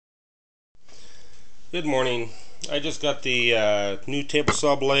Good morning. I just got the new table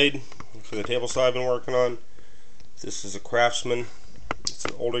saw blade for the table saw I've been working on. This is a Craftsman. It's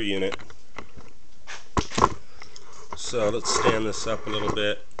an older unit. So let's stand this up a little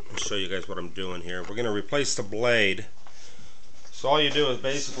bit and show you guys what I'm doing here. We're going to replace the blade. So all you do is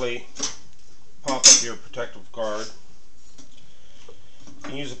basically pop up your protective guard. You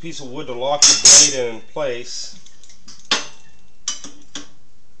can use a piece of wood to lock the blade in place.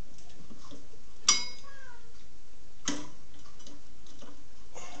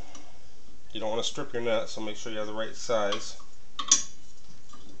 You don't want to strip your nut, so make sure you have the right size.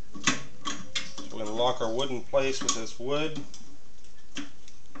 So we're going to lock our wood in place with this wood. Break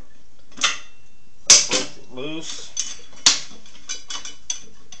it loose.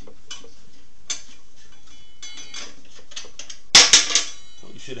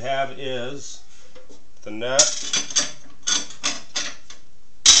 What you should have is the nut.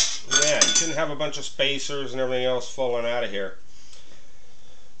 Yeah, you shouldn't have a bunch of spacers and everything else falling out of here.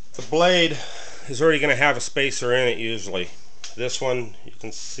 The blade is already going to have a spacer in it usually. This one you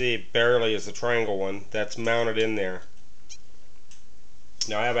can see barely is the triangle one that's mounted in there.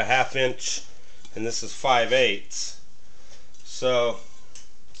 Now I have a 1/2 inch and this is 5/8, so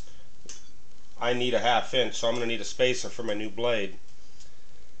I need a 1/2 inch, so I'm going to need a spacer for my new blade.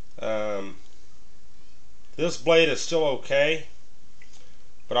 This blade is still okay,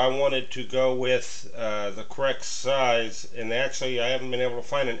 but I wanted to go with the correct size, and actually I haven't been able to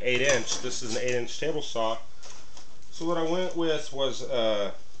find an 8 inch. This is an 8 inch table saw, so what I went with was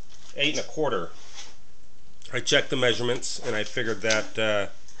 8 1/4. I checked the measurements and I figured that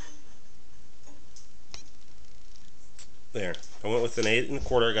there. I went with an 8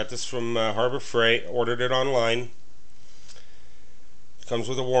 1/4. I got this from Harbor Freight, ordered it online. It comes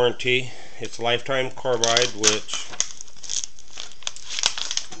with a warranty. It's lifetime carbide, which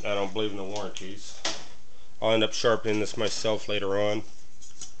I don't believe in the warranties. I'll end up sharpening this myself later on.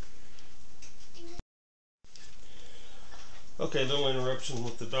 Okay, little interruption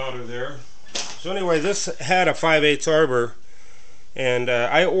with the daughter there. So anyway, this had a 5/8 arbor, and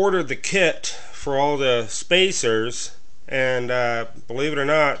I ordered the kit for all the spacers, and believe it or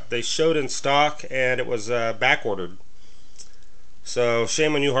not, they showed in stock and it was back ordered. So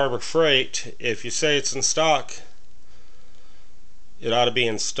shame on you, Harbor Freight. If you say it's in stock, it ought to be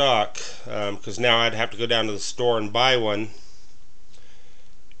in stock, because now I'd have to go down to the store and buy one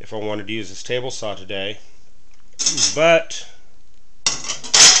if I wanted to use this table saw today. But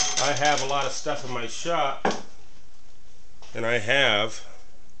I have a lot of stuff in my shop, and I have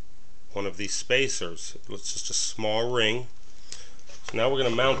one of these spacers. It's just a small ring. So now we're going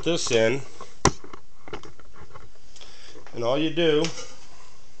to mount this in, and all you do,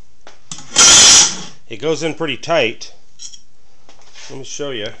 it goes in pretty tight. Let me show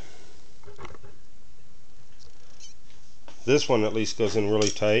you. This one at least goes in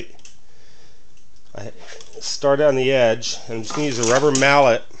really tight. I start on the edge, and I'm just going to use a rubber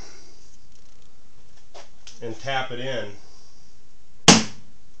mallet and tap it in.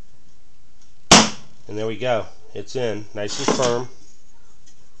 And there we go. It's in, nice and firm.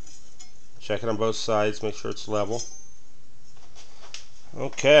 Check it on both sides, make sure it's level.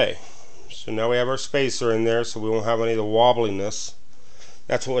 Okay, so now we have our spacer in there, so we won't have any of the wobbliness.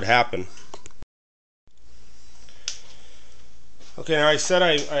 That's what would happen. Okay, now I said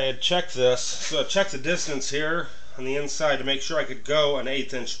I had checked this, so I checked the distance here on the inside to make sure I could go an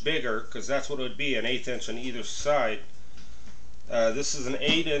 1/8 inch bigger, because that's what it would be, an 1/8 inch on either side. This is an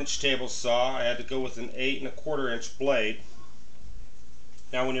 8 inch table saw. I had to go with an 8 1/4 inch blade.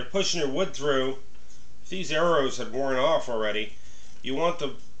 Now when you're pushing your wood through, if these arrows had worn off already, you want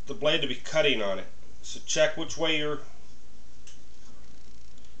the blade to be cutting on it. So check which way your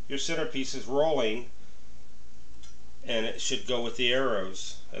centerpiece is rolling, and it should go with the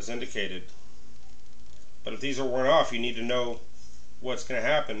arrows as indicated. But if these are worn off, you need to know what's going to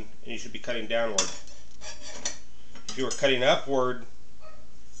happen, and you should be cutting downward. If you were cutting upward,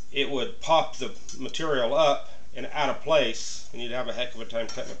 it would pop the material up and out of place, and you'd have a heck of a time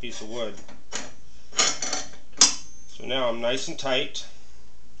cutting a piece of wood. So now I'm nice and tight.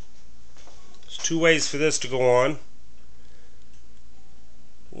 There's 2 ways for this to go on.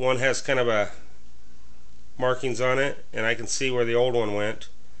 One has kind of a markings on it, and I can see where the old one went.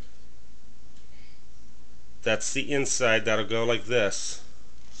 That's the inside. That'll go like this.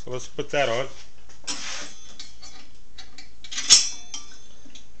 So let's put that on.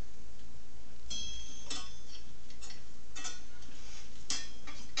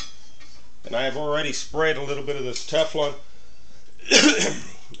 And I have already sprayed a little bit of this Teflon. I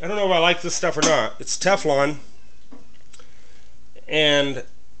don't know if I like this stuff or not. It's Teflon, and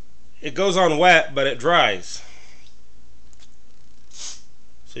it goes on wet, but it dries.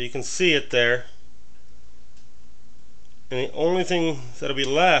 So you can see it there. And the only thing that'll be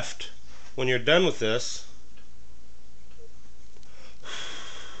left when you're done with this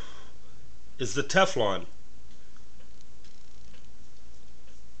is the Teflon.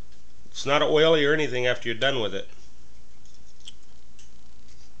 It's not oily or anything after you're done with it.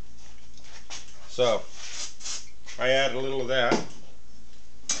 So I add a little of that.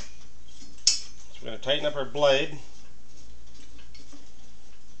 So we're going to tighten up our blade.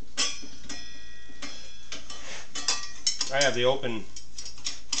 I have the open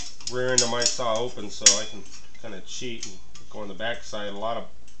rear end of my saw open, so I can kind of cheat and go on the back side. A lot of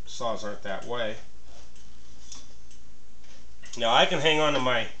saws aren't that way. Now I can hang on to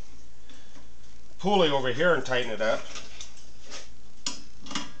my pulley over here and tighten it up.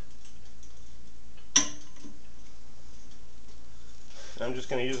 I'm just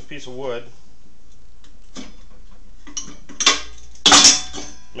going to use a piece of wood.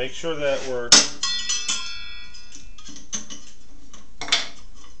 Make sure that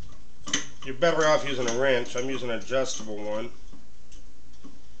you're better off using a wrench. I'm using an adjustable one.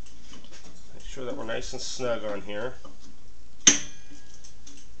 Make sure that we're nice and snug on here.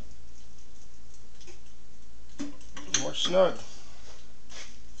 More snug.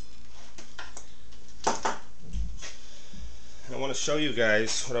 I want to show you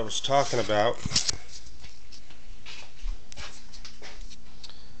guys what I was talking about.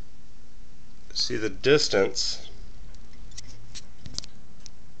 See the distance.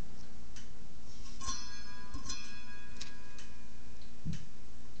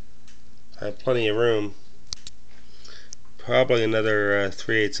 I have plenty of room. Probably another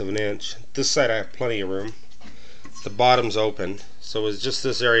 3/8 of an inch. This side I have plenty of room. The bottom's open, so it was just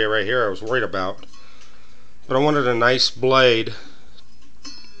this area right here I was worried about. But I wanted a nice blade,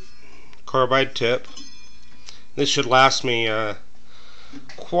 carbide tip. This should last me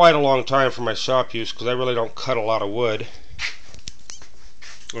quite a long time for my shop use, because I really don't cut a lot of wood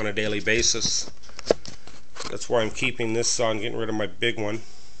on a daily basis. That's why I'm keeping this saw and getting rid of my big one.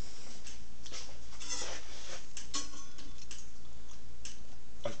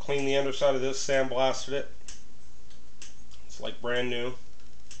 I've cleaned the underside of this, sandblasted it. It's like brand new.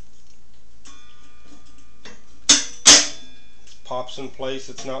 Pops in place,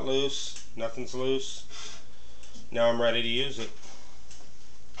 it's not loose, nothing's loose. Now I'm ready to use it.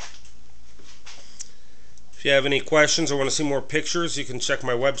 If you have any questions or want to see more pictures, you can check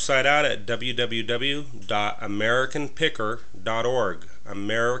my website out at www.americanpicker.org.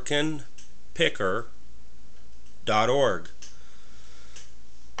 americanpicker.org.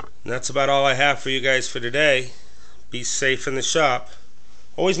 And that's about all I have for you guys for today. Be safe in the shop.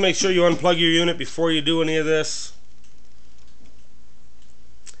 Always make sure you unplug your unit before you do any of this.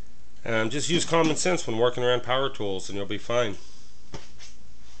 Just use common sense when working around power tools and you'll be fine.